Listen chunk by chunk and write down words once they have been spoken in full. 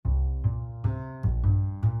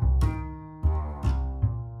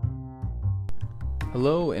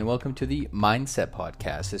Hello and welcome to the Mindset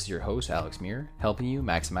Podcast. This is your host, Alex Muir, helping you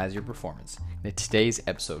maximize your performance. In today's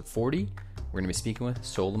episode 40, we're going to be speaking with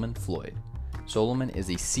Solomon Floyd. Solomon is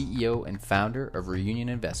the CEO and founder of Reunion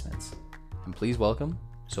Investments. And please welcome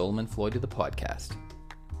Solomon Floyd to the podcast.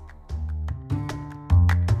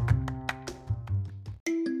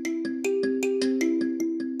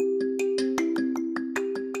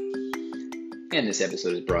 And this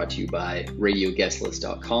episode is brought to you by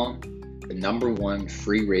RadioGuestList.com, the number one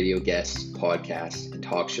free radio guest, podcast, and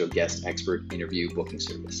talk show guest expert interview booking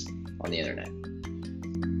service on the internet.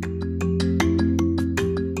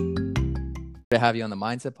 To have you on the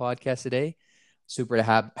Mindset Podcast today. Super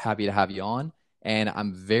happy to have you on. And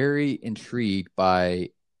I'm very intrigued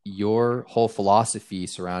by your whole philosophy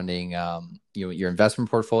surrounding your investment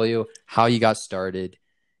portfolio, how you got started,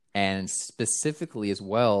 and specifically as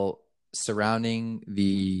well surrounding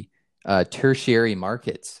the tertiary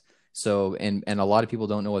markets. So, and a lot of people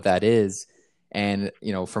don't know what that is. And,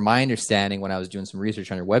 from my understanding, when I was doing some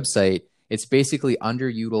research on your website, it's basically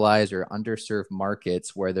underutilized or underserved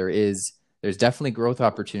markets where there's definitely growth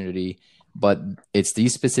opportunity, but it's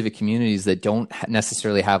these specific communities that don't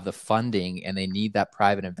necessarily have the funding, and they need that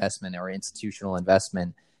private investment or institutional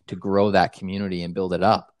investment to grow that community and build it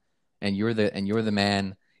up. And you're the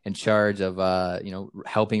man in charge of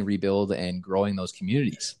helping rebuild and growing those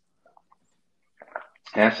communities.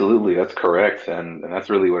 Absolutely, that's correct, and that's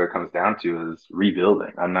really what it comes down to is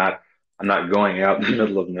rebuilding. I'm not going out in the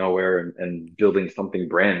middle of nowhere and building something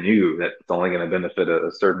brand new that's only going to benefit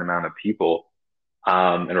a certain amount of people,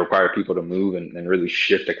 and require people to move and really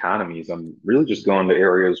shift economies. I'm really just going to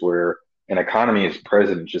areas where an economy is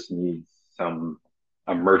present, it just needs some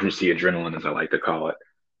emergency adrenaline, as I like to call it,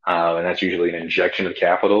 and that's usually an injection of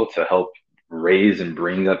capital to help raise and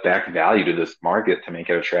bring up back value to this market to make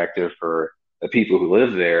it attractive for the people who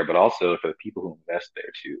live there, but also for the people who invest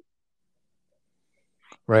there too.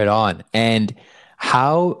 Right on. And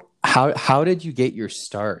how did you get your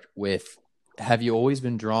start with? Have you always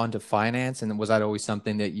been drawn to finance, and was that always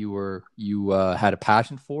something that you had a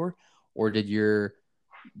passion for, or did your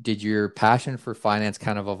passion for finance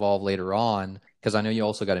kind of evolve later on? Because I know you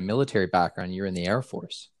also got a military background. You're in the Air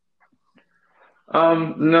Force.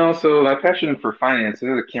 No, so my passion for finance, I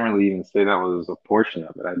can't really even say that was a portion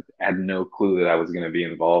of it. I had no clue that I was going to be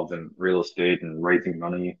involved in real estate and raising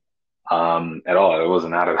money, at all. It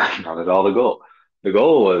wasn't not at all the goal. The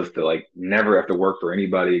goal was to never have to work for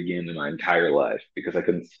anybody again in my entire life because I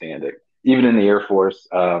couldn't stand it. Even in the Air Force,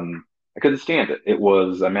 I couldn't stand it. It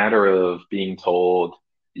was a matter of being told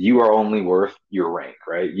you are only worth your rank,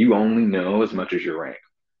 right? You only know as much as your rank.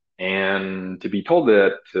 And to be told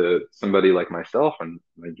that to somebody like myself, and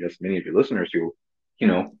I guess many of your listeners who,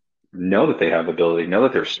 know that they have ability, know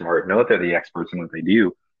that they're smart, know that they're the experts in what they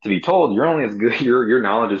do, to be told you're only as good, your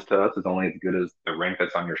knowledge is to us is only as good as the rank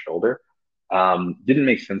that's on your shoulder, didn't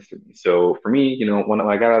make sense to me. So for me, when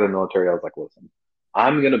I got out of the military, I was like, listen,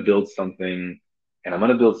 I'm going to build something, and I'm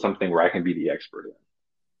going to build something where I can be the expert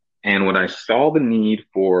in. And when I saw the need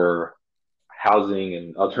for housing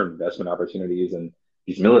and other investment opportunities and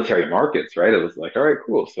these military markets, right? It was like, all right,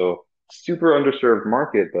 cool. So super underserved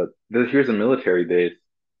market, but here's a military base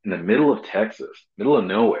in the middle of Texas, middle of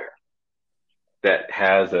nowhere, that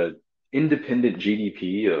has a independent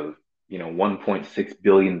GDP of, $1.6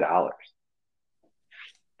 billion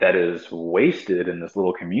that is wasted in this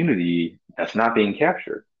little community that's not being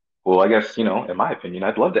captured. Well, I guess, in my opinion,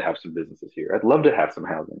 I'd love to have some businesses here. I'd love to have some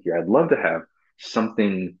housing here. I'd love to have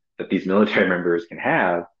something that these military members can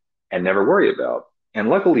have and never worry about. And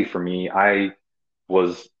luckily for me, I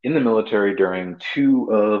was in the military during two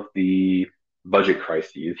of the budget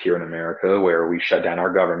crises here in America, where we shut down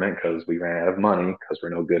our government because we ran out of money because we're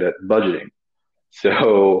no good at budgeting.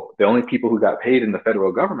 So the only people who got paid in the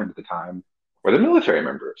federal government at the time were the military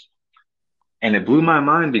members. And it blew my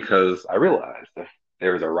mind because I realized if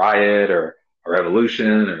there's a riot or a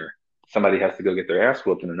revolution or somebody has to go get their ass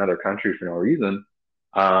whooped in another country for no reason,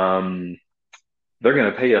 they're going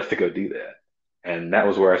to pay us to go do that. And that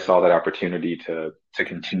was where I saw that opportunity to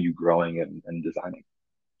continue growing and designing.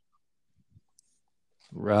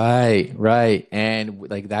 Right. And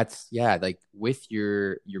with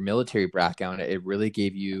your military background, it really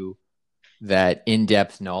gave you that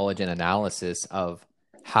in-depth knowledge and analysis of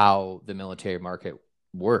how the military market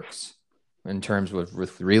works in terms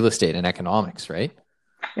with real estate and economics, right?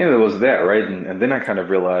 Yeah, there was that, right? And then I kind of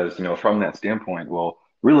realized, from that standpoint, well,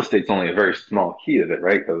 real estate's only a very small key of it,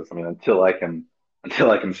 right? Because until I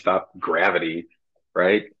can stop gravity,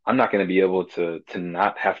 right? I'm not going to be able to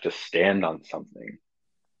not have to stand on something.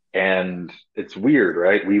 And it's weird,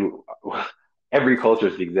 right? Every culture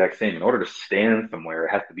is the exact same. In order to stand somewhere,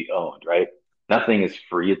 it has to be owned, right? Nothing is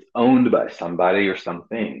free. It's owned by somebody or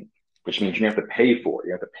something, which means you have to pay for it.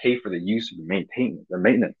 You have to pay for the use of the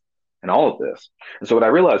maintenance, and all of this. And so what I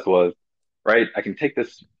realized was, right, I can take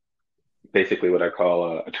this basically what I call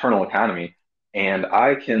a eternal economy, and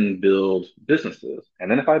I can build businesses. And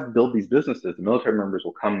then if I build these businesses, the military members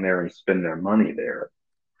will come there and spend their money there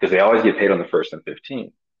because they always get paid on the first and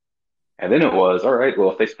 15th. And then it was, all right,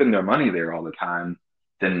 well, if they spend their money there all the time,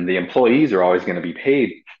 then the employees are always going to be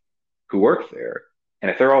paid who work there.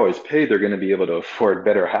 And if they're always paid, they're going to be able to afford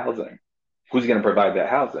better housing. Who's going to provide that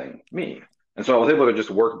housing? Me. And so I was able to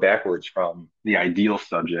just work backwards from the ideal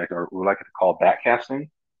subject, or what I could call backcasting.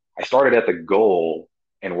 I started at the goal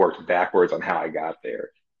and worked backwards on how I got there.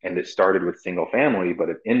 And it started with single family, but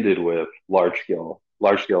it ended with large scale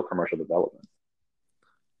commercial development.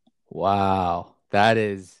 Wow, that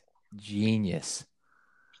is genius.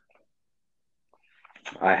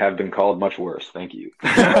 I have been called much worse. Thank you.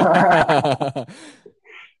 Yeah.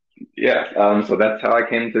 Yeah. So that's how I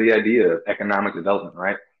came to the idea of economic development,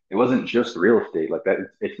 right? It wasn't just real estate like that.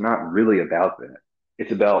 It's not really about that.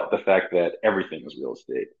 It's about the fact that everything is real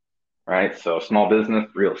estate, right? So small business,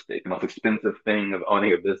 real estate. The most expensive thing of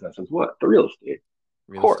owning a business is what? The real estate, of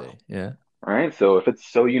Real course, estate. Yeah. right? So if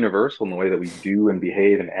it's so universal in the way that we do and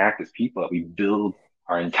behave and act as people, that we build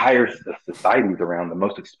our entire societies around the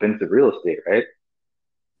most expensive real estate, right?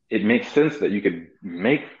 It makes sense that you could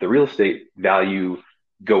make the real estate value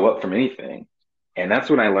go up from anything. And that's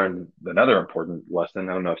when I learned another important lesson.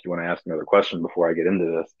 I don't know if you want to ask another question before I get into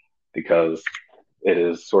this, because it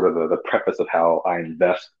is sort of the preface of how I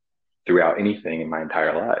invest throughout anything in my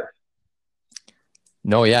entire life.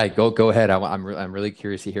 No, yeah, go ahead. I'm really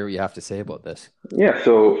curious to hear what you have to say about this. Yeah,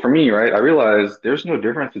 so for me, right, I realized there's no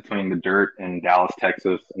difference between the dirt in Dallas,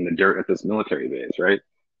 Texas, and the dirt at this military base, right?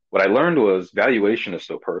 What I learned was valuation is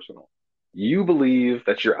so personal. You believe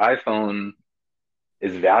that your iPhone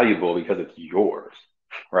is valuable because it's yours,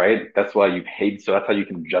 right? That's why you paid. So that's how you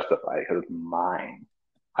can justify it because it's mine.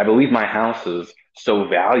 I believe my house is so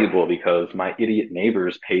valuable because my idiot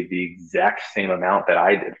neighbors paid the exact same amount that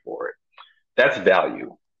I did for it. That's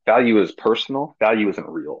value. Value is personal. Value isn't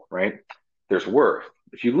real, right? There's worth.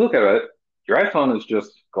 If you look at it, your iPhone is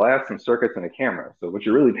just glass and circuits and a camera. So what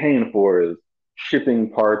you're really paying for is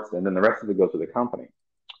shipping parts, and then the rest of it goes to the company.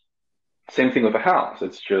 Same thing with a house.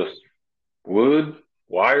 It's just wood,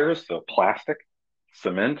 wires, so plastic,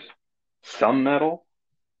 cement, some metal,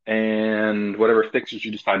 and whatever fixtures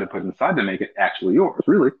you decide to put inside to make it actually yours.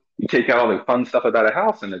 Really, you take out all the fun stuff about a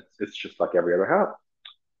house, and it's just like every other house.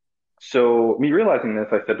 So me realizing this,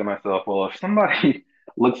 I said to myself, well, if somebody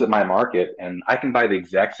looks at my market and I can buy the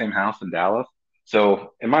exact same house in Dallas.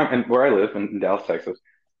 So in where I live in Dallas, Texas,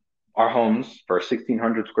 our homes for a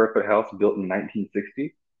 1,600 square foot house built in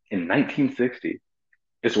 1960,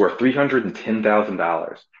 is worth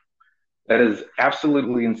 $310,000. That is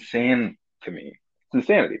absolutely insane to me. It's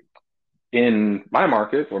insanity. In my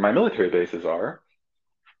market, where my military bases are,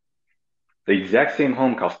 the exact same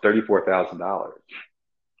home costs $34,000,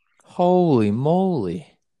 Holy moly.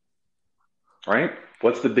 right?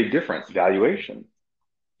 What's the big difference? Valuation.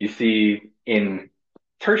 You see, in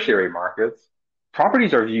tertiary markets,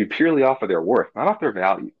 properties are viewed purely off of their worth, not off their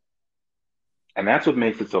value. And that's what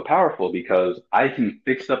makes it so powerful because I can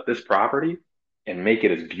fix up this property and make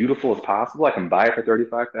it as beautiful as possible. I can buy it for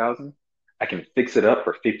 35,000. I can fix it up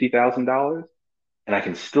for $50,000 and I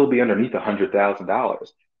can still be underneath $100,000.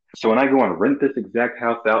 So when I go and rent this exact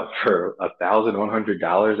house out for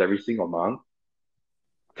 $1,100 every single month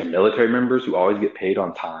to military members who always get paid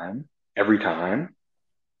on time, every time,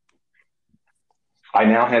 I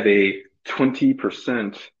now have a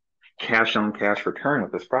 20% cash on cash return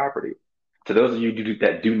with this property. To those of you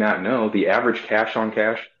that do not know, the average cash on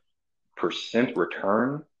cash percent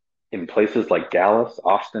return in places like Dallas,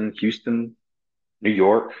 Austin, Houston, New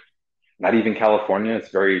York, not even California, it's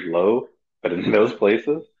very low, but in those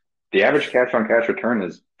places, the average cash on cash return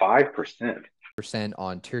is 5%. Percent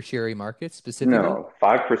on tertiary markets specifically? No,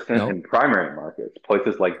 5% No. in primary markets,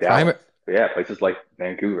 places like Dallas. Primer. Yeah, places like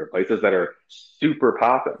Vancouver, places that are super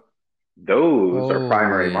popping. Those are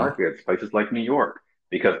primary Holy. markets, places like New York,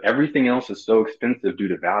 because everything else is so expensive due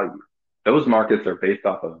to value. Those markets are based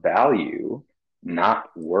off of value, not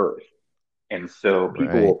worth. And so people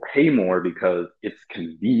Right. will pay more because it's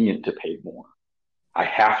convenient to pay more. I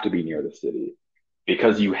have to be near the city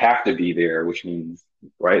because you have to be there, which means,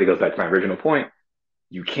 right? It goes back to my original point.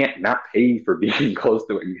 You can't not pay for being close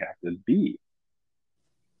to what you have to be.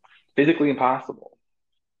 Physically impossible.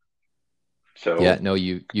 Yeah, So no,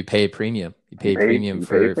 you pay a premium. You you pay a pay premium you pay a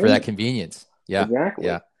for that premium. convenience. Yeah. Exactly.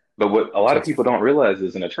 Yeah. But what a lot So of people don't realize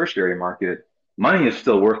is in a tertiary market, money is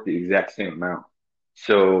still worth the exact same amount.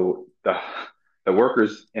 So the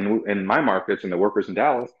workers in my markets and the workers in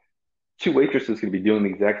Dallas, two waitresses could be doing the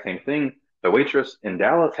exact same thing. The waitress in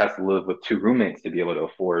Dallas has to live with two roommates to be able to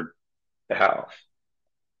afford the house.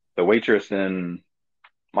 The waitress in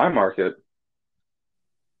my market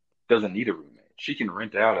doesn't need a roommate. She can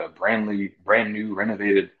rent out a brand new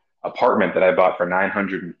renovated apartment that I bought for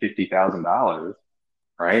 $950,000,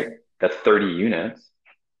 right? That's 30 units.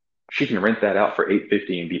 She can rent that out for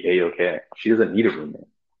 850 and be a-okay. She doesn't need a roommate.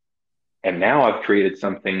 And now I've created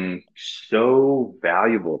something so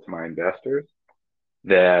valuable to my investors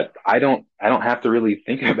that I don't have to really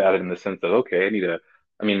think about it in the sense of, okay,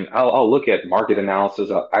 I mean, I'll look at market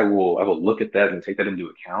analysis. I will look at that and take that into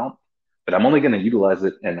account, but I'm only going to utilize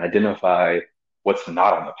it and identify what's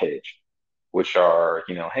not on the page, which are,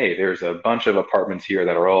 hey, there's a bunch of apartments here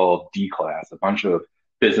that are all D class, a bunch of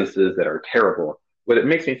businesses that are terrible. What it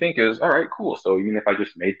makes me think is, all right, cool. So even if I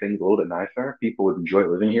just made things a little bit nicer, people would enjoy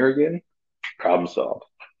living here again. Problem solved.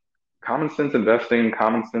 Common sense investing,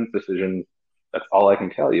 common sense decisions. That's all I can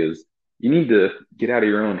tell you is you need to get out of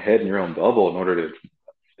your own head and your own bubble in order to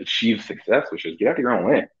achieve success, which is get out of your own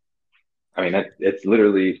way. I mean, it's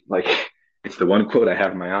literally like it's the one quote I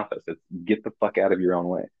have in my office. It's get the fuck out of your own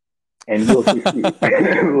way, and you'll succeed.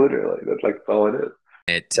 Literally, that's all it is.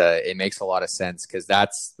 it makes a lot of sense because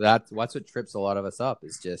that's what trips a lot of us up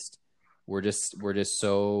is just we're just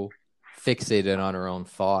so fixated on our own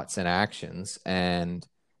thoughts and actions, and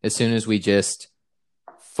as soon as we just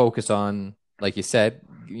focus on, like you said,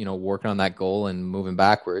 working on that goal and moving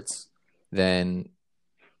backwards, then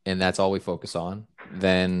and that's all we focus on,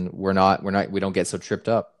 then we don't get so tripped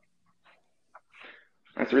up.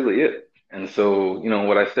 That's really it. And so,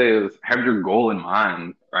 what I say is have your goal in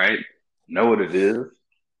mind, right? Know what it is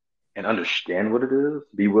and understand what it is.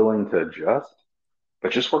 Be willing to adjust,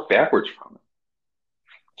 but just work backwards from it.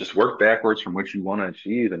 Just work backwards from what you want to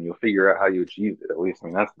achieve and you'll figure out how you achieve it. At least, I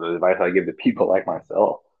mean, that's the advice I give to people like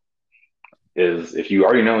myself is if you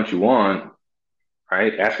already know what you want,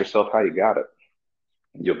 right? Ask yourself how you got it.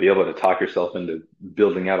 You'll be able to talk yourself into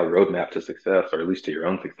building out a roadmap to success or at least to your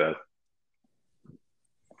own success.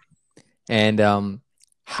 And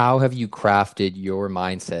how have you crafted your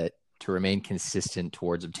mindset to remain consistent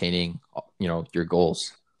towards obtaining, your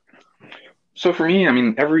goals? So for me, I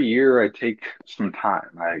mean, every year I take some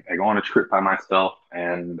time. I go on a trip by myself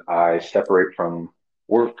and I separate from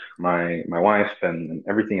work, my wife and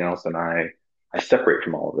everything else, and I separate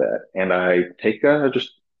from all of that. And I take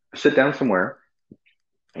just sit down somewhere.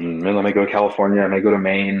 And I may go to California, I may go to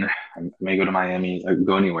Maine, I may go to Miami, I can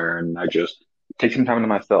go anywhere, and I just take some time to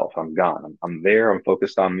myself. I'm gone. I'm there. I'm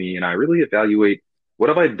focused on me, and I really evaluate what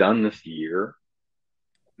have I done this year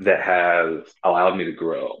that has allowed me to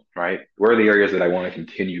grow, right? Where are the areas that I want to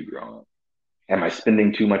continue growing? Am I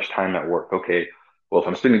spending too much time at work? Okay, well, if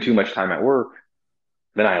I'm spending too much time at work,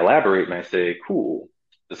 then I elaborate and I say, cool,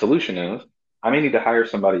 the solution is I may need to hire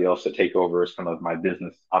somebody else to take over some of my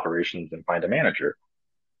business operations and find a manager.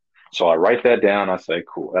 So I write that down. I say,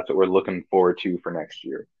 cool, that's what we're looking forward to for next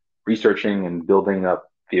year. Researching and building up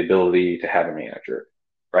the ability to have a manager,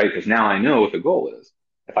 right? Because now I know what the goal is.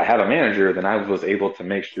 If I have a manager, then I was able to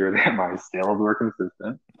make sure that my sales were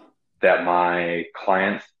consistent, that my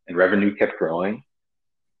clients and revenue kept growing,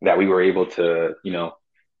 that we were able to,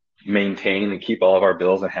 maintain and keep all of our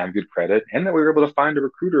bills and have good credit, and that we were able to find a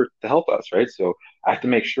recruiter to help us, right? So I have to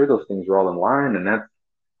make sure those things are all in line. And that's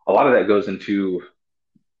a lot of that goes into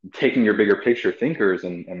taking your bigger picture thinkers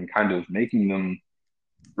and kind of making them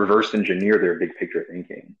reverse engineer their big picture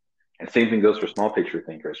thinking. And same thing goes for small picture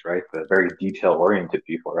thinkers, right? The very detail oriented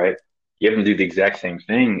people, right? You have them do the exact same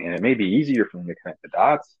thing, and it may be easier for them to connect the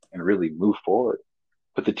dots and really move forward.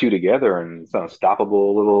 Put the two together, and it's an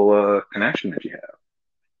unstoppable little connection that you have.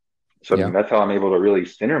 So I mean, Yeah. that's how I'm able to really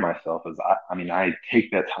center myself. Is I mean, I take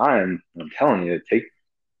that time. I'm telling you, take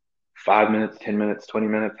 5 minutes, 10 minutes, 20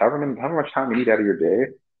 minutes, however much time you need out of your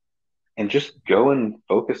day, and just go and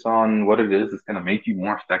focus on what it is that's going to make you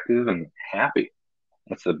more effective and happy.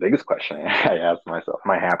 That's the biggest question I ask myself. Am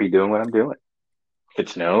I happy doing what I'm doing? If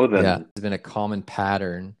it's no, Yeah. then It's been a common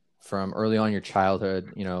pattern from early on in your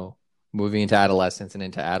childhood, moving into adolescence and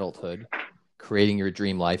into adulthood, creating your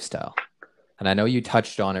dream lifestyle. And I know you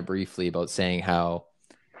touched on it briefly about saying how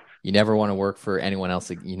you never want to work for anyone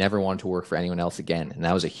else. You never wanted to work for anyone else again. And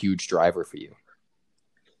that was a huge driver for you.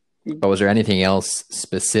 But was there anything else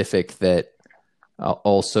specific that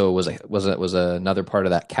also was another part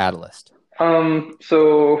of that catalyst?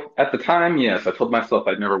 so at the time, yes, I told myself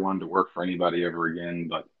I'd never wanted to work for anybody ever again,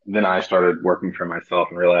 but then I started working for myself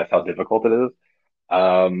and realized how difficult it is.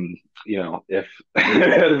 If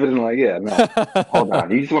it had been like, yeah, no, hold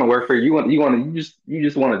on, you just want to work for you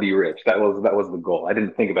just want to be rich. That was the goal. I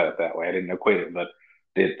didn't think about it that way. I didn't equate it, but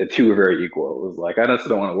the two are very equal. It was like I just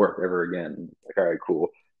don't want to work ever again. Like, all right, cool.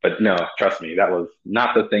 But no, trust me, that was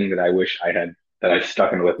not the thing that I wish I had that I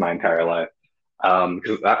stuck in with my entire life.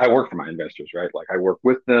 Because I work for my investors, right? Like I work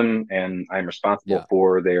with them and I'm responsible Yeah.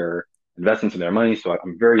 for their investments and their money. So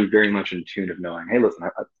I'm very, very much in tune of knowing, hey, listen,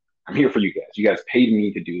 I'm here for you guys. You guys paid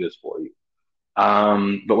me to do this for you.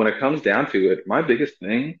 But when it comes down to it, my biggest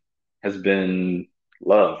thing has been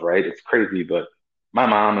love, right? It's crazy, but my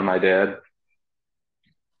mom and my dad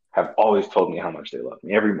have always told me how much they love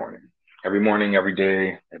me every morning, every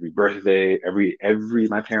day, every birthday,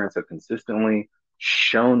 my parents have consistently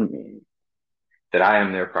shown me that I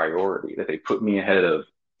am their priority, that they put me ahead of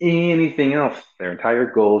anything else, their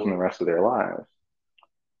entire goals and the rest of their lives.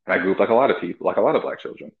 And I grew up like a lot of people, like a lot of black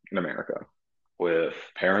children in America, with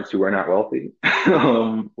parents who are not wealthy,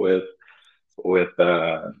 with with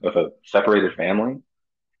a separated family,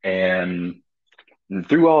 and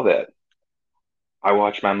through all that, I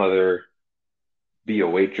watched my mother be a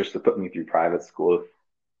waitress to put me through private school,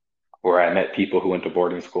 where I met people who went to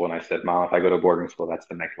boarding school, and I said, "Mom, if I go to boarding school, that's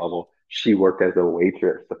the next level." She worked as a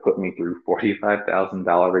waitress to put me through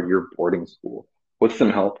 $45,000 a year boarding school with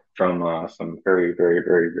some help from some very, very,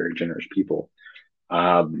 very, very generous people.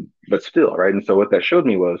 But still, right? And so what that showed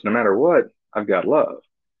me was no matter what, I've got love.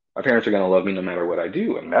 My parents are going to love me no matter what I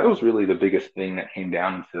do. And that was really the biggest thing that came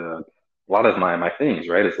down to a lot of my things,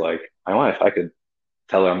 right? It's like my wife, I could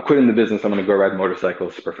tell her I'm quitting the business. I'm going to go ride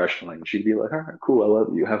motorcycles professionally. And she'd be like, all right, cool. I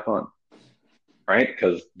love you. Have fun. Right.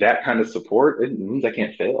 Because that kind of support, it means I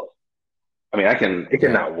can't fail. I mean, it can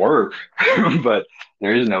Yeah. not work, but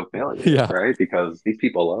there is no failure, Yeah. right? Because these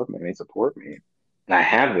people love me and they support me. And I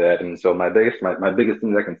have that. And so my biggest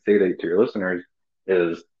thing that I can say to your listeners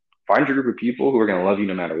is find your group of people who are going to love you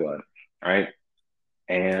no matter what. Right.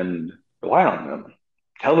 And rely on them.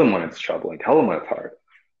 Tell them when it's troubling. Tell them when it's hard.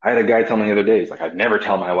 I had a guy tell me the other day, he's like, I'd never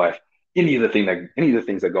tell my wife any of the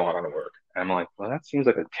things that go on at work. And I'm like, well, that seems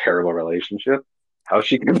like a terrible relationship. How is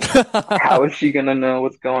she gonna, how is she gonna know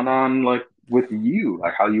what's going on like with you,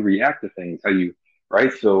 like how you react to things, how you,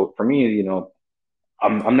 right? So for me,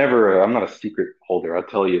 I'm not a secret holder. I'll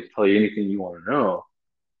tell you anything you want to know,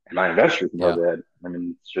 and my investors know Yeah. that. I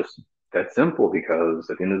mean, it's just that simple because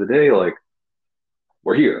at the end of the day, like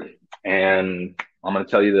we're here. And I'm going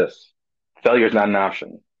to tell you this: failure is not an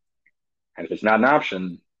option. And if it's not an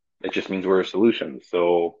option, it just means we're a solution.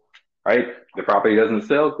 So, right, the property doesn't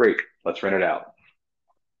sell, great, let's rent it out.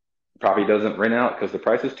 The property doesn't rent out because the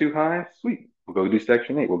price is too high, sweet, we'll go do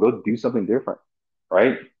Section 8. We'll go do something different,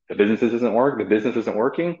 right? The business isn't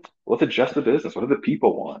working. Let's adjust the business. What do the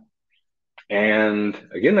people want? And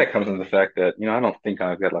again, that comes into the fact that, I don't think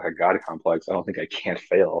I've got like a God complex. I don't think I can't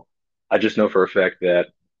fail. I just know for a fact that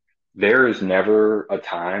there is never a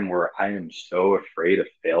time where I am so afraid of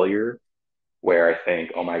failure where I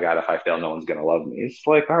think, oh my God, if I fail, no one's going to love me. It's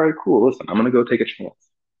like, all right, cool. Listen, I'm going to go take a chance.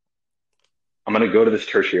 I'm going to go to this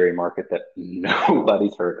tertiary market that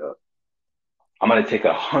nobody's heard of. I'm going to take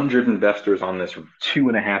 100 investors on this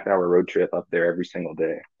 2.5 hour road trip up there every single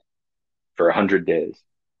day for 100 days.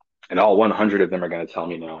 And all 100 of them are going to tell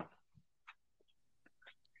me no.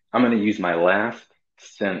 I'm going to use my last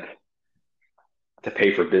cent to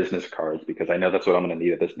pay for business cards because I know that's what I'm going to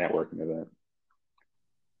need at this networking event.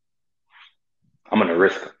 I'm going to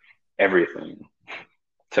risk everything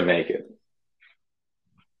to make it.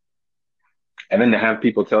 And then to have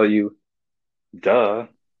people tell you, duh, of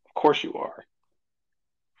course you are.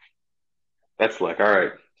 That's like, all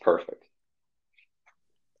right, perfect.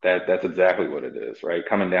 That's exactly what it is, right?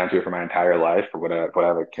 Coming down to it for my entire life, for what I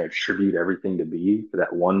would contribute everything to be for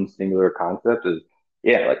that one singular concept is,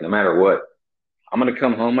 yeah, like no matter what, I'm gonna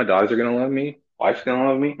come home, my dogs are gonna love me, wife's gonna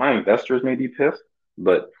love me, my investors may be pissed,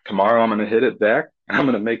 but tomorrow I'm gonna hit it back and I'm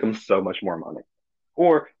gonna make them so much more money.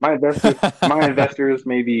 Or my investors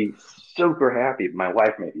may be super happy, but my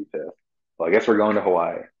wife may be pissed. Well, I guess we're going to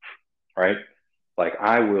Hawaii, right? Like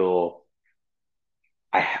I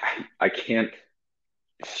can't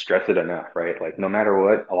stress it enough, right? Like no matter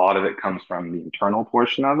what, a lot of it comes from the internal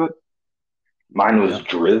portion of it. Mine was Yeah.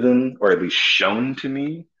 driven or at least shown to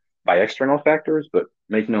me by external factors, but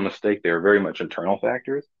make no mistake, they are very much internal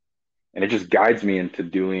factors. And it just guides me into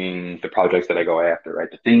doing the projects that I go after,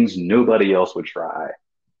 right? The things nobody else would try,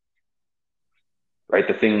 right?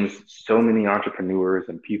 The things so many entrepreneurs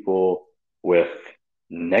and people with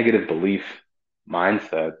negative belief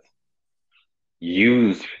mindsets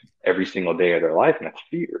use every single day of their life, and that's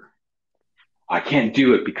fear. I can't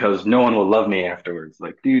do it because no one will love me afterwards.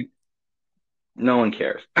 Like, dude, No one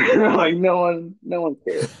cares. Like no one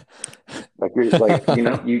cares. Like you're like,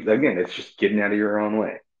 you again, it's just getting out of your own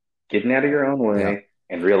way. Getting out of your own Yeah. way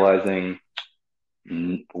and realizing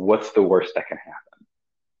what's the worst that can happen.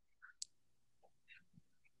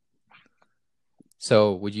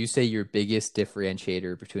 So, would you say your biggest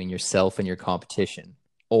differentiator between yourself and your competition,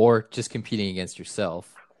 or just competing against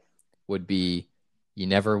yourself, would be you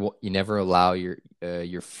never allow your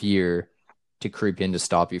fear to creep in to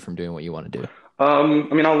stop you from doing what you want to do? I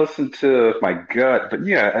mean, I'll listen to my gut, but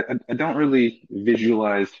yeah, I don't really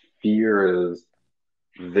visualize fear as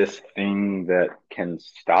this thing that can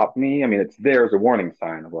stop me. I mean, it's there as a warning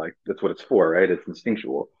sign of like, that's what it's for, right? It's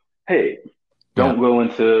instinctual. Hey, Yeah. don't go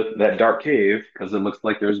into that dark cave because it looks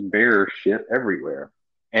like there's bear shit everywhere.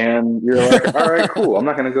 And you're like, all right, cool. I'm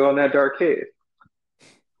not going to go in that dark cave.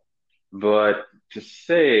 But to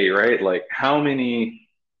say, right, like how many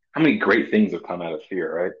great things have come out of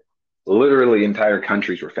fear, right? Literally entire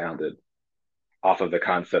countries were founded off of the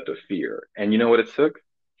concept of fear. And you know what it took?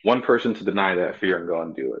 One person to deny that fear and go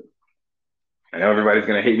and do it. I know everybody's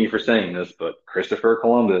going to hate me for saying this, but Christopher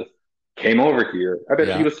Columbus came over here. I bet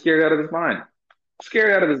he Yeah. was scared out of his mind.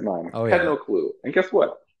 Scared out of his mind. Oh Had yeah. no clue. And guess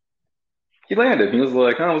what? He landed. He was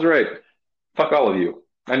like, I was right. Fuck all of you.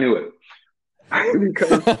 I knew it.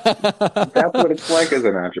 Because that's what it's like as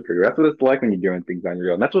an entrepreneur. That's what it's like when you're doing things on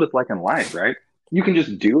your own. That's what it's like in life, right? You can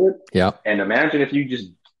just do it. Yeah. And imagine if you just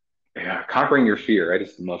conquering your fear, right?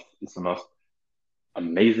 It's the most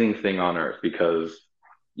amazing thing on earth because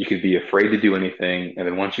you could be afraid to do anything, and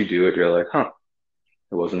then once you do it, you're like, huh,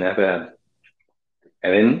 it wasn't that bad.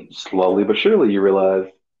 And then slowly but surely you realize,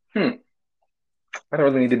 hmm, I don't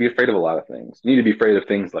really need to be afraid of a lot of things. You need to be afraid of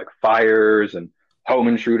things like fires and home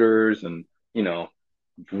intruders and, you know,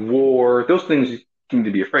 war. Those things you need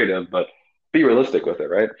to be afraid of, but be realistic with it,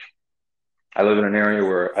 right? I live in an area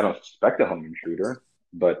where I don't suspect a home intruder,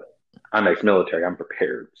 but I'm ex-military. I'm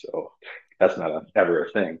prepared, so that's not ever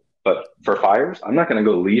a thing. But for fires, I'm not going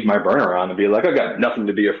to go leave my burner on and be like, I got nothing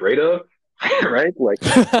to be afraid of, right? Like,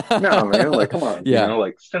 no, man. Like, come on, Yeah.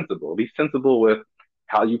 like sensible. Be sensible with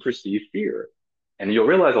how you perceive fear, and you'll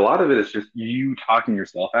realize a lot of it is just you talking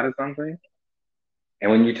yourself out of something.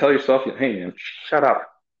 And when you tell yourself, "Hey, man, shut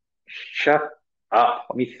up.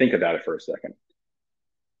 Let me think about it for a second,"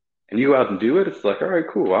 and you go out and do it, it's like, all right,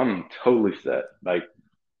 cool. I'm totally set. Like,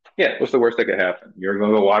 yeah, what's the worst that could happen? You're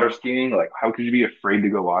going to go water skiing? Like, how could you be afraid to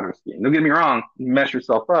go water skiing? Don't get me wrong, you mess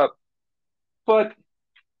yourself up, but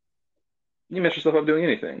you mess yourself up doing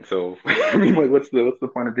anything. So, I mean, like, what's the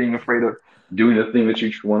point of being afraid of doing the thing that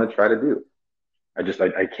you want to try to do?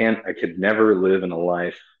 I can't, I could never live in a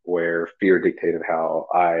life where fear dictated how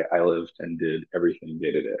I lived and did everything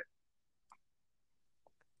day to day.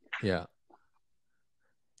 Yeah.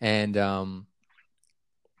 And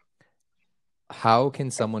how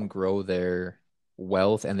can someone grow their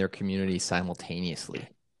wealth and their community simultaneously?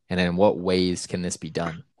 And in what ways can this be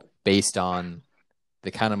done based on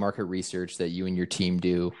the kind of market research that you and your team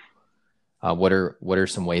do? What are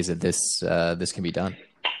some ways that this can be done?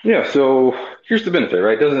 Yeah, so here's the benefit,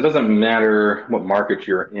 right? It doesn't matter what market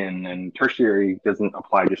you're in, and tertiary doesn't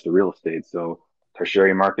apply just to real estate. So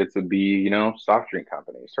tertiary markets would be, soft drink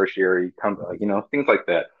companies, tertiary company, like, things like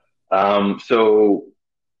that. So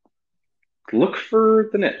look for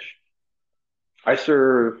the niche. I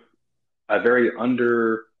serve a very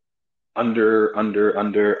underserved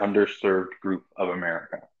group of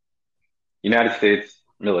America. United States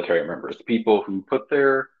military members, people who put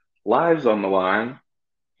their lives on the line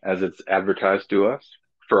as it's advertised to us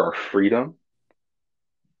for our freedom,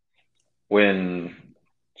 when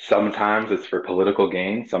sometimes it's for political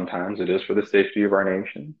gain, sometimes it is for the safety of our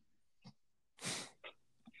nation.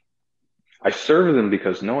 I serve them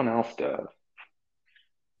because no one else does.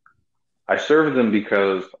 I serve them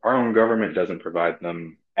because our own government doesn't provide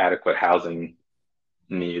them adequate housing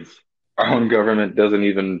needs. Our own government doesn't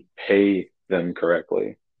even pay them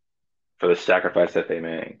correctly for the sacrifice that they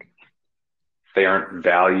make. They aren't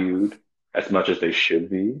valued as much as they should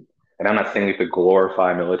be. And I'm not saying we have to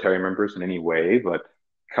glorify military members in any way, but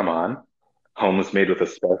come on. Homes made with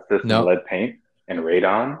asbestos and No, lead paint and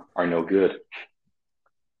radon are no good.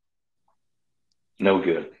 No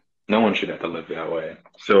good. No one should have to live that way.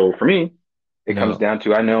 So for me, it comes no. down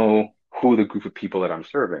to I know who the group of people that I'm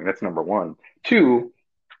serving. That's number one. Two,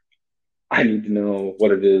 I need to know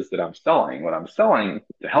what it is that I'm selling. What I'm selling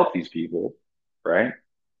to help these people, right,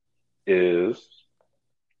 is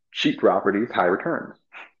cheap properties, high returns.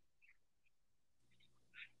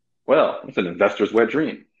 Well, it's an investor's wet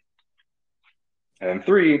dream. And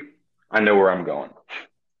three, I know where I'm going.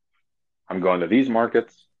 I'm going to these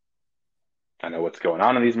markets I know what's going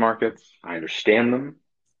on in these markets. I understand them,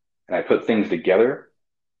 and I put things together.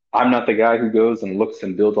 I'm not the guy who goes and looks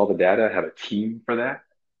and builds all the data. I have a team for that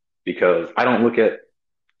because I don't look at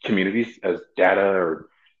communities as data or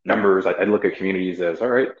numbers. I look at communities as, all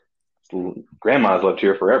right, grandma's lived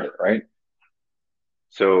here forever, right?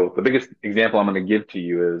 So the biggest example I'm going to give to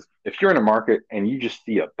you is if you're in a market and you just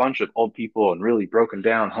see a bunch of old people and really broken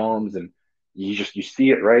down homes and you see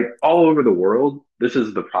it right all over the world. This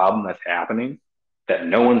is the problem that's happening that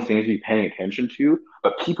no one seems to be paying attention to,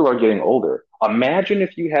 but people are getting older. Imagine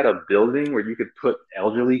if you had a building where you could put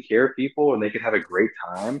elderly care people and they could have a great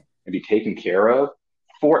time and be taken care of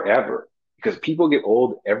forever because people get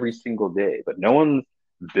old every single day, but no one's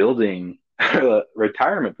building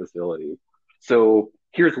retirement facilities. So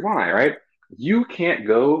here's why, right? You can't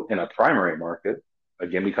go in a primary market.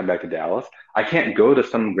 Again, we come back to Dallas. I can't go to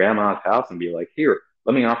some grandma's house and be like, here,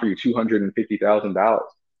 let me offer you $250,000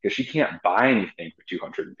 because she can't buy anything for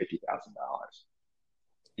 $250,000.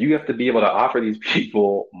 You have to be able to offer these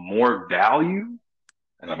people more value.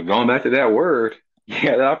 And I'm going back to that word. You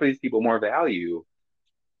got to offer these people more value,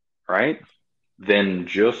 right? Than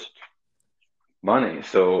just money.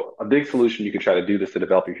 So a big solution you could try to do this to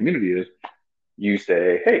develop your community is you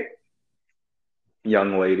say, hey,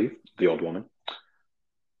 young lady, the old woman,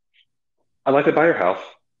 I'd like to buy your house.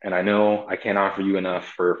 And I know I can't offer you enough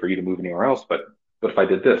for you to move anywhere else, but if I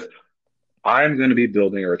did this, I'm going to be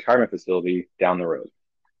building a retirement facility down the road.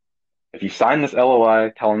 If you sign this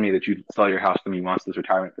LOI telling me that you'd sell your house to me once this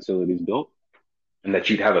retirement facility is built and that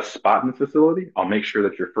you'd have a spot in the facility, I'll make sure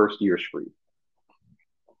that your first year is free.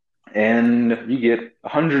 And you get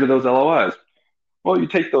 100 of those LOIs. Well, you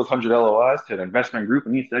take those 100 LOIs to an investment group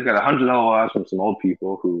and you say, I got 100 LOIs from some old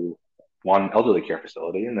people who want an elderly care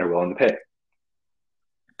facility and they're willing to pay.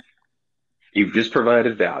 You've just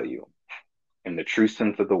provided value in the true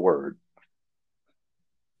sense of the word.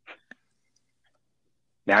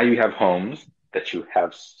 Now you have homes that you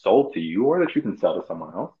have sold to you or that you can sell to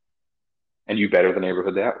someone else, and you better the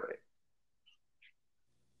neighborhood that way.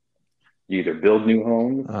 You either build new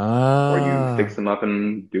homes or you fix Ah, them up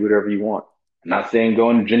and do whatever you want. I'm not saying go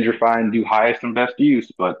and gentrify and do highest and best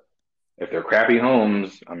use, but if they're crappy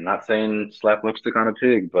homes, I'm not saying slap lipstick on a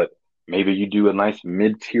pig, but maybe you do a nice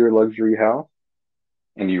mid-tier luxury house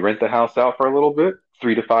and you rent the house out for a little bit,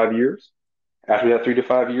 3 to 5 years. After that 3 to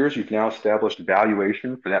 5 years, you've now established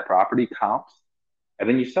valuation for that property comps, and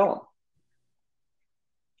then you sell them,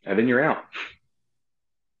 and then you're out.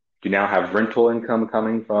 You now have rental income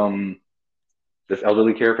coming from this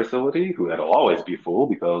elderly care facility, who that'll always be full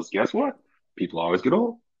because guess what? People always get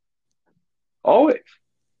old. Always.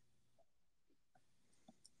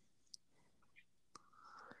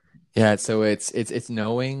 yeah. So it's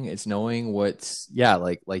knowing what's yeah,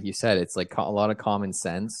 like you said, it's like a lot of common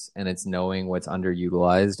sense, and it's knowing what's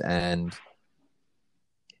underutilized and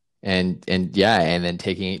yeah, and then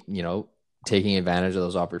taking advantage of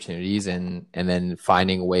those opportunities and then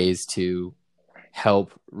finding ways to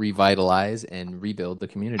help revitalize and rebuild the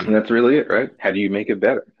And community. that's really it, right? How do you make it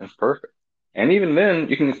better? That's perfect. And even then,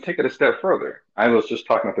 you can take it a step further. I was just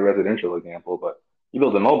talking about the residential example, but you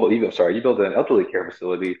build an elderly care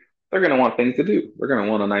facility, they're going to want things to do. They're going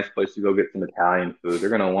to want a nice place to go get some Italian food. They're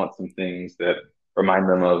going to want some things that remind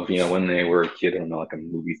them of, when they were a kid in like a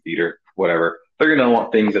movie theater, whatever. They're going to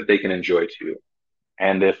want things that they can enjoy too.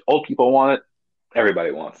 And if old people want it,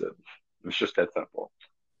 everybody wants it. It's just that simple.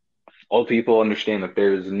 Old people understand that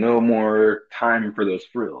there's no more time for those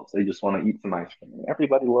frills. They just want to eat some ice cream.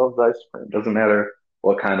 Everybody loves ice cream. Doesn't matter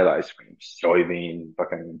what kind of ice cream. Soybean,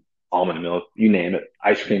 fucking almond milk, you name it.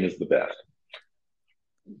 Ice cream is the best.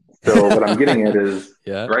 So what I'm getting at is,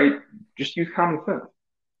 Yeah. right, just use common sense.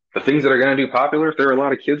 The things that are going to do popular, if there are a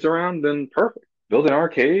lot of kids around, then perfect. Build an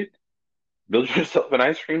arcade, build yourself an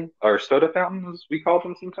ice cream or soda fountain, as we call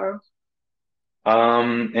them sometimes.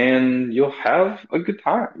 And you'll have a good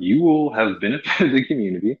time. You will have benefited the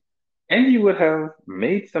community and you would have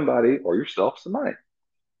made somebody or yourself some money.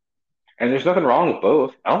 And there's nothing wrong with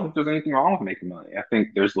both. I don't think there's anything wrong with making money. I think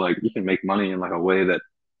there's like, you can make money in like a way that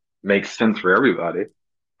makes sense for everybody.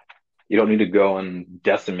 You don't need to go and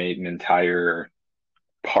decimate an entire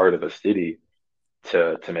part of a city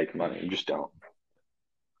to make money. You just don't.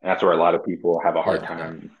 And that's where a lot of people have a hard Yeah. Yeah.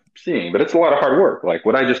 time seeing, but it's a lot of hard work. Like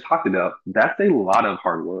what I just talked about, that's a lot of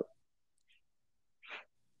hard work.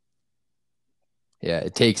 Yeah.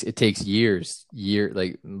 It takes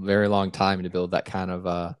like very long time to build that kind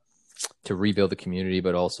of to rebuild the community,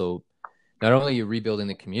 but also not only you're rebuilding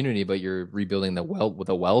the community, but you're rebuilding the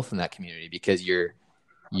wealth in that community because you've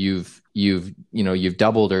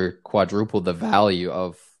doubled or quadrupled the value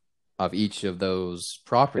of each of those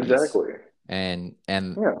properties. Exactly. and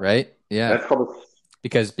Yeah, right, yeah, that's called a,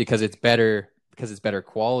 because it's better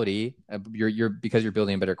quality. You're because you're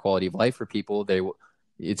building a better quality of life for people.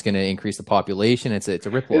 It's going to increase the population. It's a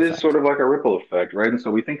ripple it is sort effect. of like a ripple effect, right? And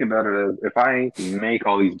so we think about it as if I make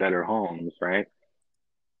all these better homes, right?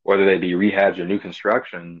 Whether they be rehabs or new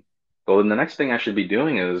construction, well, then the next thing I should be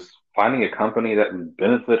doing is finding a company that would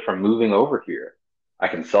benefit from moving over here. I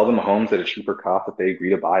can sell them homes at a cheaper cost if they agree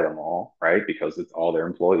to buy them all, right? Because it's all their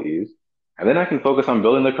employees. And then I can focus on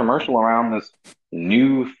building the commercial around this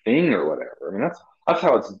new thing or whatever. I mean,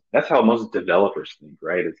 that's how most developers think,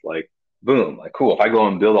 right? It's like, boom, like cool. If I go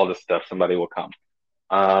and build all this stuff, somebody will come.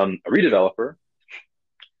 A redeveloper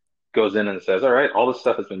goes in and says, all right, all this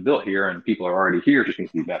stuff has been built here and people are already here, just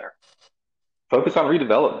needs to be better. Focus on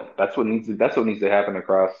redevelopment. That's what needs to happen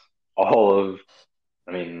across all of,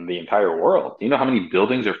 I mean, the entire world. Do you know how many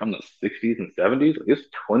buildings are from the 60s and 70s? Like, it's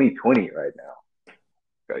 2020 right now.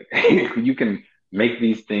 Like, you can make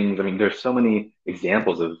these things. I mean, there's so many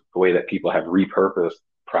examples of the way that people have repurposed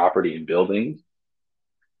property and buildings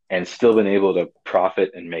and still been able to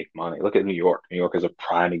profit and make money. Look at New York. New York is a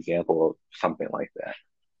prime example of something like that.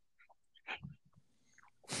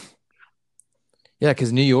 Yeah,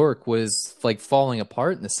 because New York was like falling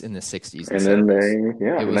apart in the 60s and And then 70s. yeah,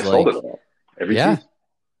 It and they was sold it like, all. Every yeah, piece.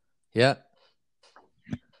 yeah,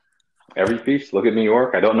 Every piece. Look at New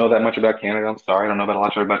York. I don't know that much about Canada. I'm sorry. I don't know about a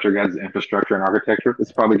lot about your guys' infrastructure and architecture.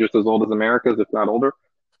 It's probably just as old as America's, if not older.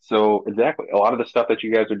 So exactly, a lot of the stuff that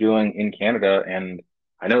you guys are doing in Canada, and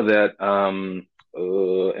I know that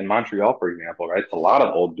in Montreal, for example, right, it's a lot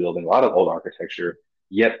of old building, a lot of old architecture.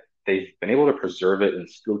 Yet they've been able to preserve it and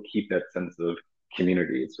still keep that sense of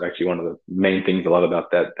community. It's actually one of the main things I love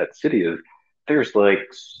about that city is there's like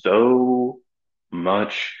so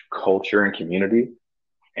much culture and community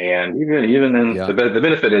and even then, yeah. the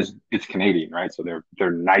benefit is it's Canadian, right? So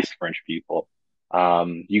they're nice French people.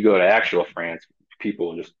 You go to actual France, people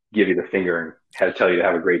will just give you the finger and have, tell you to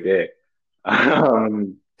have a great day.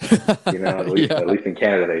 Um, at Yeah. least in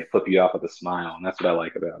Canada, they flip you off with a smile, and that's what I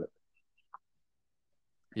like about it.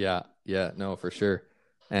 Yeah. Yeah. No, for sure.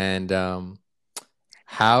 And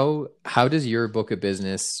how does your book of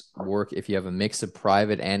business work if you have a mix of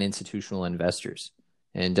private and institutional investors?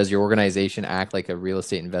 And does your organization act like a real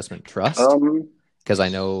estate investment trust? Um, Because I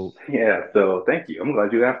know, yeah. So thank you. I'm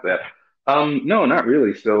glad you asked that. No, not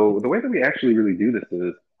really. So the way that we actually really do this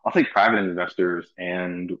is I'll take private investors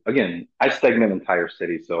and again, I segment entire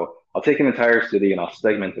cities. So I'll take an entire city and I'll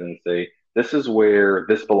segment it and say, this is where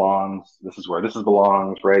this belongs. This is where this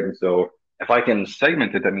belongs, right? And so if I can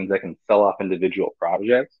segment it, that means I can sell off individual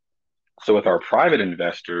projects. So with our private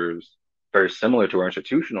investors, very similar to our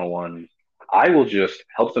institutional ones, I will just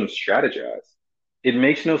help them strategize. It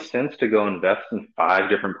makes no sense to go invest in five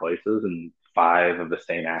different places and five of the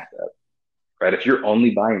same asset, right? If you're only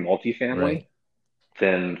buying multifamily, right.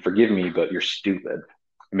 then forgive me, but you're stupid.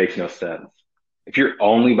 It makes no sense. If you're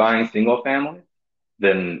only buying single family,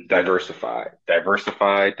 then diversify,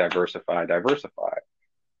 diversify, diversify, diversify.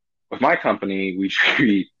 With my company, we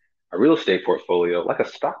treat a real estate portfolio like a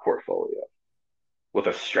stock portfolio with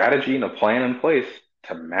a strategy and a plan in place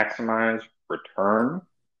to maximize return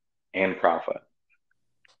and profit.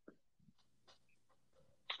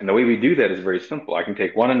 And the way we do that is very simple. I can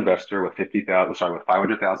take one investor with with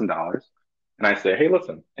 $500,000, and I say, hey,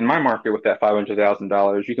 listen, in my market with that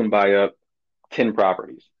 $500,000, you can buy up 10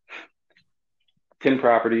 properties. 10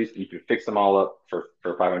 properties, you can fix them all up for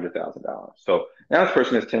 $500,000. So now this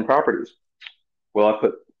person has 10 properties. Well, I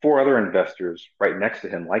put four other investors right next to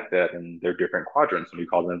him like that, and they're different quadrants, and we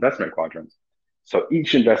call them investment quadrants. So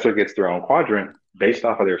each investor gets their own quadrant based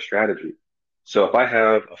off of their strategy. So if I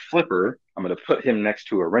have a flipper, I'm going to put him next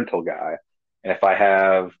to a rental guy. And if I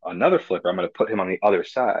have another flipper, I'm going to put him on the other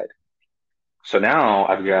side. So now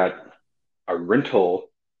I've got a rental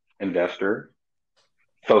investor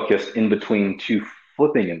focused in between two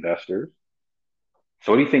flipping investors.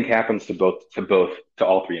 So what do you think happens to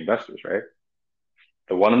all three investors, right?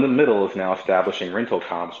 The one in the middle is now establishing rental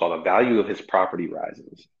comps while the value of his property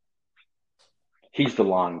rises. He's the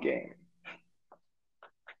long game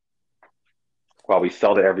while we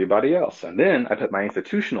sell to everybody else. And then I put my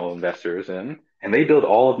institutional investors in and they build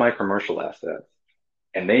all of my commercial assets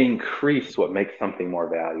and they increase what makes something more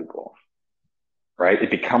valuable, right?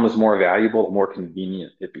 It becomes more valuable, the more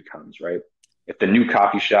convenient it becomes, right? If the new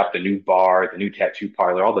coffee shop, the new bar, the new tattoo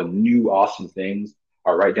parlor, all the new awesome things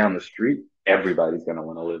are right down the street, everybody's going to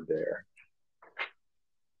want to live there.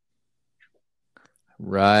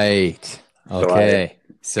 Right. So I Okay. play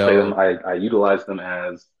them, So, I utilize them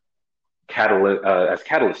as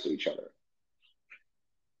catalysts to each other.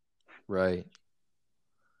 right.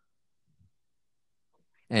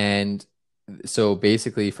 And so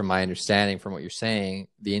basically, from my understanding, from what you're saying,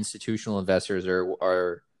 the institutional investors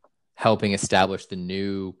are helping establish the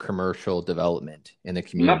new commercial development in the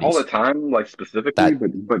Not all the communities. time, like specifically, That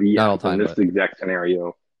but not yes, all the in time, this but exact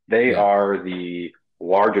scenario, they yeah. are the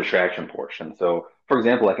large attraction portion. So, for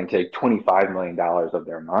example, I can take $25 million of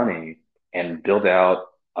their money and build out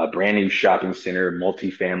a brand new shopping center,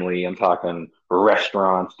 multifamily. I'm talking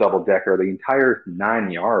restaurants, double decker, the entire 9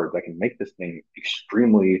 yards. I can make this thing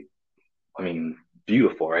extremely, I mean,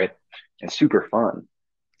 beautiful, right? And super fun.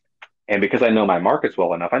 And because I know my markets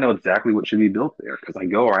well enough, I know exactly what should be built there because I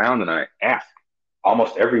go around and I ask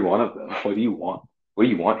almost every one of them, what do you want? What do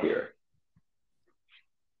you want here?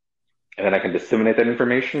 And then I can disseminate that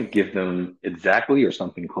information, give them exactly or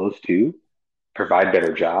something close to, provide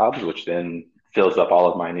better jobs, which then fills up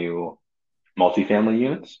all of my new multifamily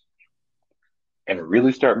units, and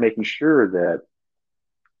really start making sure that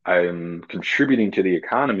I'm contributing to the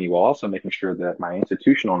economy while also making sure that my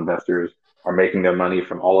institutional investors are making their money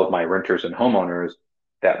from all of my renters and homeowners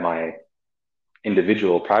that my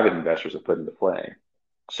individual private investors have put into play.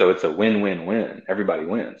 So it's a win-win-win. Everybody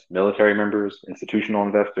wins. Military members, institutional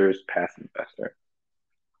investors, passive investor.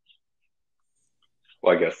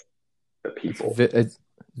 Well, I guess the people. It's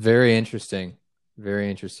very interesting, very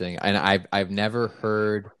interesting. And I've never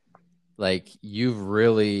heard like you've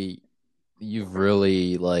really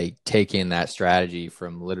like taken that strategy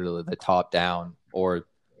from literally the top down or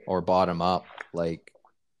bottom up, like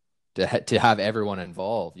to have everyone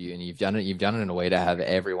involved. And you've done it in a way to have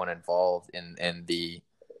everyone involved in the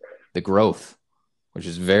growth, which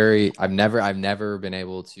is very I've never been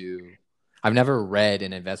able to I've never read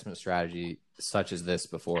an investment strategy such as this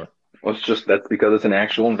before. Well, it's just that's because it's an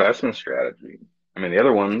actual investment strategy. I mean, the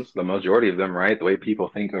other ones, the majority of them, right? The way people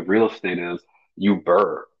think of real estate is you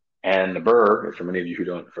BRRRR. And the BRRRR, for many of you who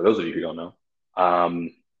don't, for those of you who don't know,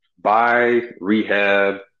 um, buy,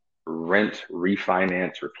 rehab, rent,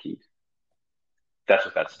 refinance, repeat. That's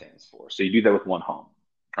what that stands for. So you do that with one home,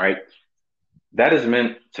 right? That is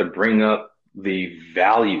meant to bring up the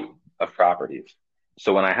value of properties.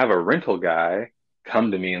 So when I have a rental guy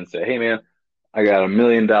come to me and say, hey man, I got $1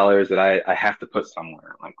 million that I have to put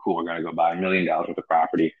somewhere. I'm like, cool, we're gonna go buy $1 million worth of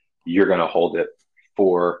property. You're gonna hold it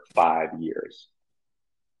for 5 years.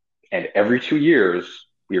 And every 2 years,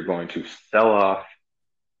 we are going to sell off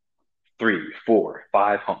three, four,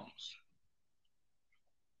 five homes.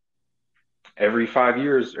 Every 5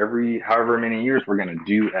 years, every however many years, we're going to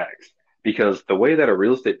do X. Because the way that a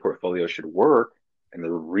real estate portfolio should work, and the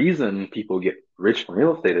reason people get rich from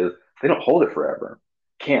real estate is they don't hold it forever.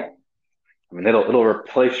 Can't. I mean, it'll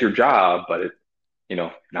replace your job, but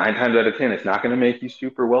 9 times out of 10, it's not going to make you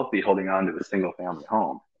super wealthy holding on to a single family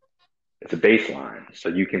home. It's a baseline, so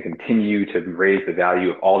you can continue to raise the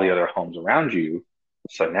value of all the other homes around you.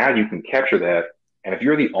 So now you can capture that. And if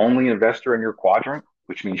you're the only investor in your quadrant,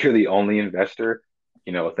 which means you're the only investor,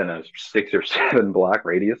 within a 6 or 7 block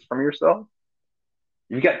radius from yourself,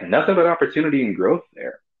 you've got nothing but opportunity and growth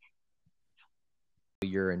there.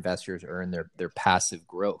 Your investors earn their passive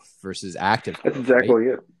growth versus active That's growth, right? exactly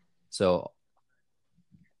it. So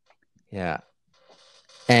yeah.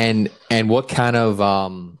 And what kind of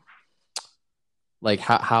like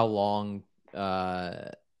how long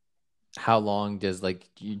does like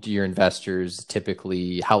do your investors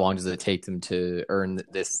typically, how long does it take them to earn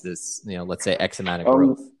this let's say X amount of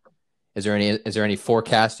growth? Um, Is there any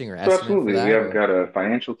forecasting or so estimate for absolutely, we that, have or got a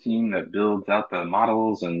financial team that builds out the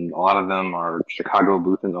models, and a lot of them are Chicago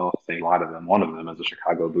Booth, and I'll say a lot of them. One of them is a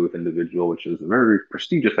Chicago Booth individual, which is a very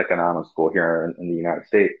prestigious economic school here in the United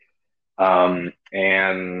States.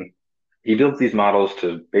 And he builds these models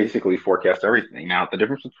to basically forecast everything. Now, the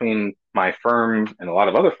difference between my firm and a lot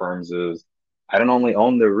of other firms is I don't only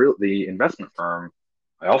own the investment firm,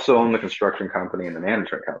 I also own the construction company and the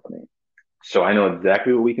management company. So I know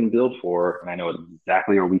exactly what we can build for, and I know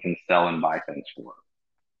exactly what we can sell and buy things for,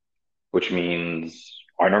 which means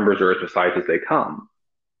our numbers are as precise as they come.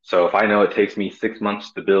 So if I know it takes me 6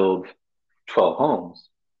 months to build 12 homes,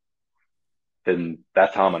 then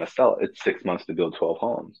that's how I'm going to sell it. It's 6 months to build 12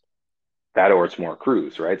 homes. That or it's more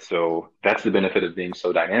crews, right? So that's the benefit of being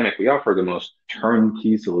so dynamic. We offer the most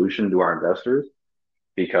turnkey solution to our investors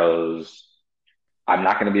because I'm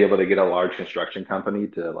not going to be able to get a large construction company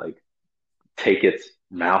to like take its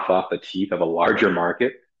mouth off the teeth of a larger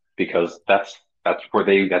market because that's where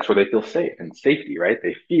they feel safe and safety, right?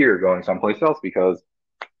 They fear going someplace else because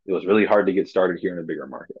it was really hard to get started here in a bigger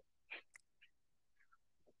market.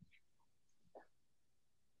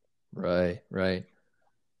 right?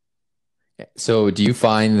 So do you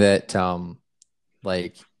find that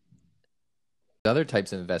like other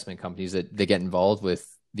types of investment companies that they get involved with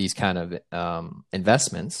these kind of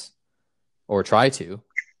investments, or try to,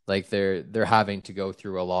 like they're having to go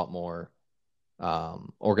through a lot more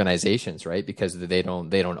organizations, right? Because they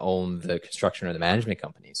don't own the construction or the management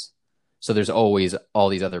companies. So there's always all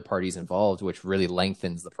these other parties involved, which really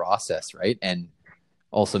lengthens the process, right? And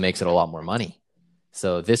also makes it a lot more money.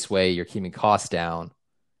 So this way you're keeping costs down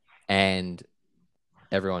and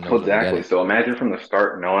everyone knows what they're Exactly. getting. So imagine from the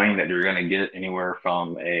start knowing that you're going to get anywhere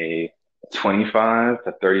from a 25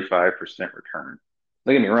 to 35% return.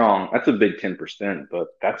 Don't get me wrong, that's a big 10%, but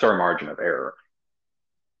that's our margin of error,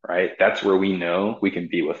 right? That's where we know we can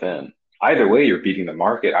be within. Either way, you're beating the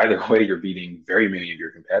market. Either way, you're beating very many of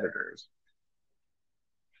your competitors.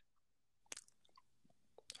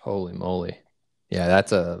 Holy moly. Yeah,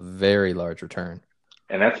 that's a very large return.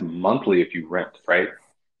 And that's monthly if you rent, right?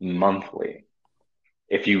 Monthly.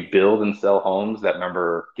 If you build and sell homes, that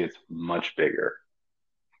number gets much bigger.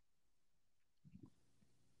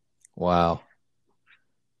 Wow.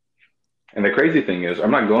 And the crazy thing is,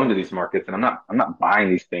 I'm not going to these markets and I'm not buying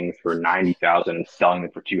these things for 90,000 and selling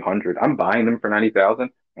them for 200. I'm buying them for 90,000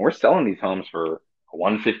 and we're selling these homes for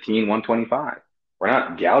 115, 125. We're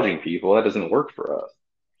not gouging people. That doesn't work for us.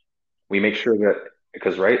 We make sure that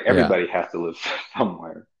because right, Yeah. everybody has to live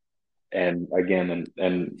somewhere. And again,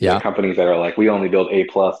 and the Yeah. companies that are like, we only build A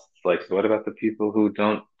plus, it's like, so what about the people who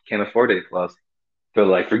don't can't afford A plus? They're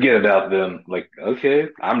like, forget about them. Like, okay,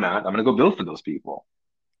 I'm not. I'm gonna go build for those people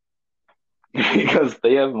because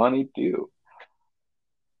they have money too,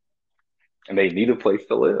 and they need a place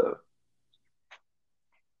to live.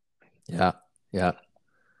 Yeah. Yeah.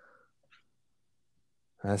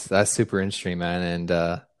 That's super interesting, man. And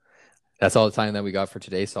that's all the time that we got for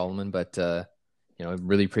today, Solomon. But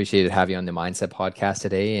really appreciated having you on the Mindset podcast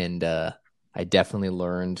today. And I definitely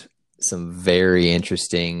learned some very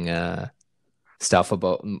interesting stuff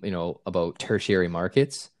about about tertiary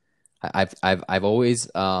markets. I've always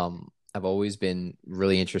been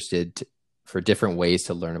really interested for different ways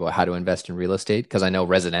to learn about how to invest in real estate, because I know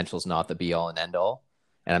residential is not the be all and end all,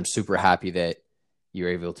 and I'm super happy that you're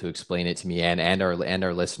able to explain it to me and our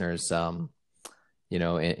listeners, in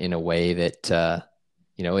a way that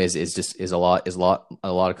is a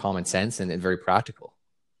lot of common sense and very practical,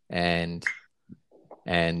 and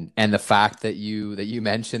the fact that you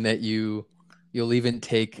mentioned that you'll even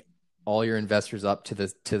take all your investors up to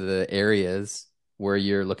the areas where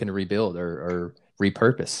you're looking to rebuild or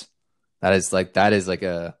repurpose. That is That's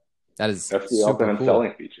the super ultimate cool.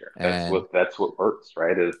 selling feature. And That's what works,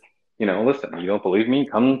 right? Is listen, you don't believe me?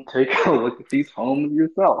 Come take a look at these homes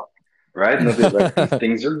yourself, right? And they'll be like, these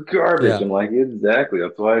things are garbage. yeah, I'm like, exactly.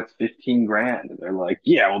 That's why it's 15 grand. And they're like,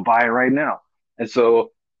 yeah, we'll buy it right now. And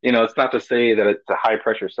so, it's not to say that it's a high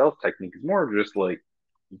pressure sales technique. It's more of just like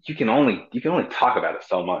you can only talk about it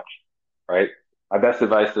so much, right? My best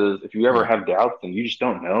advice is if you ever yeah, have doubts and you just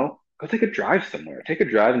don't know, go take a drive somewhere. Take a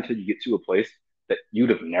drive until you get to a place that you'd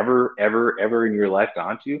have never, ever, ever in your life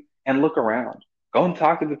gone to, and look around. Go and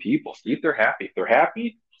talk to the people. See if they're happy. If they're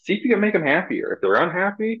happy, see if you can make them happier. If they're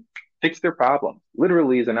unhappy, fix their problems.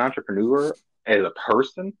 Literally, as an entrepreneur, as a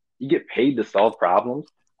person, you get paid to solve problems.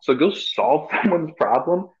 So go solve someone's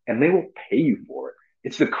problem and they will pay you for it.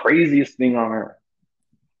 It's the craziest thing on earth.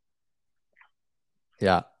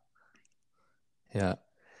 yeah, yeah.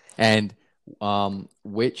 And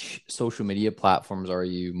which social media platforms are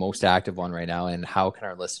you most active on right now, and how can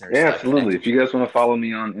our listeners Yeah, connect absolutely. If with you you? guys want to follow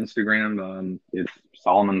me on Instagram, it's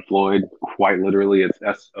Solomon Floyd. Quite literally, it's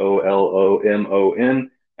SOLOMON.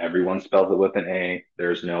 Everyone spells it with an A.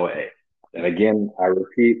 There's no A. And again, I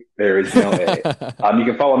repeat, there is no A. You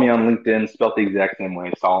can follow me on LinkedIn, spelled the exact same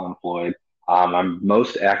way, Solomon Floyd. I'm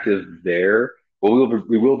most active there. Well,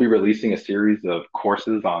 we will be releasing a series of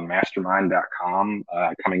courses on mastermind.com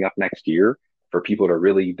coming up next year for people to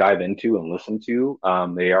really dive into and listen to.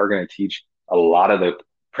 They are going to teach a lot of the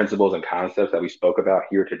principles and concepts that we spoke about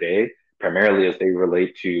here today, primarily as they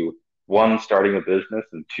relate to Yeah, one, starting a business,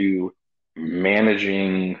 and two,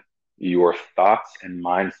 managing your thoughts and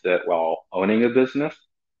mindset while owning a business,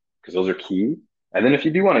 because those are key. And then if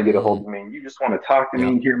you do want to get a hold mm, of me and you just want to talk to me yeah,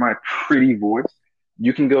 and hear my pretty voice,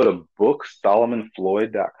 you can go to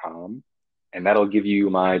booksolomonfloyd.com and that'll give you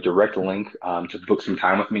my direct link to book some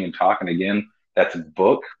time with me and talk. And again, that's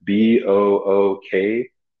book,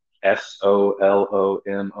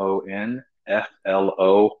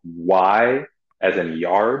 BOOKSOLOMONFLOY as in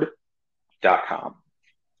yard.com.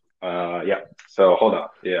 Yeah. So hold on.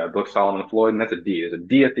 Yeah, book Solomon Floyd, and that's a D. There's a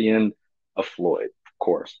D at the end of Floyd. Of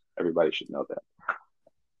course, everybody should know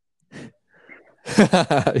that.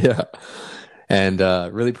 yeah. And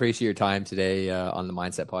really appreciate your time today on the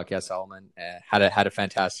Mindset Podcast, Solomon. Had a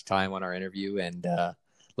fantastic time on our interview, and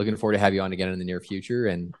looking forward to have you on again in the near future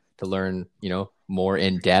and to learn, more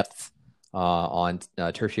in depth on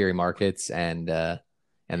tertiary markets and the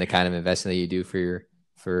kind of investment that you do for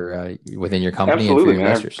within your company and for Absolutely, your man. I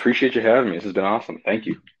investors. appreciate you having me. This has been awesome. Thank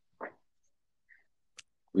you.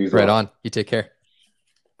 Right on. You take care.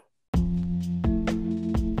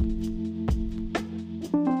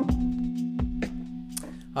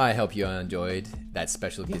 I hope you enjoyed that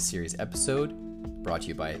special guest series episode brought to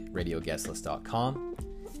you by RadioGuestlist.com.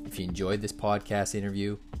 If you enjoyed this podcast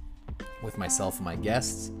interview with myself and my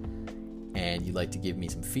guests and you'd like to give me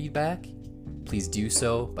some feedback, please do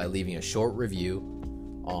so by leaving a short review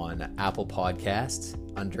on Apple Podcasts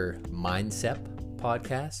under Mindcep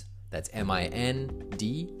Podcast. That's MINDCEP,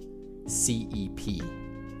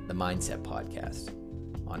 the Mindcep Podcast.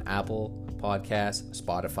 On Apple Podcasts,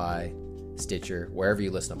 Spotify, Stitcher, wherever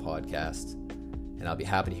you listen to podcasts. And I'll be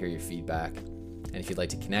happy to hear your feedback. And if you'd like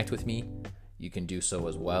to connect with me, you can do so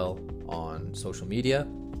as well on social media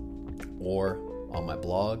or on my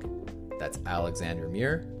blog. That's Alexander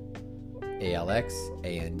Muir,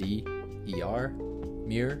 ALXANDER,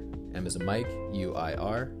 Muir, M as in Mike,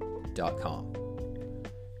 UIR.com.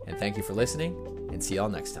 And thank you for listening, and see y'all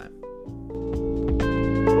next time.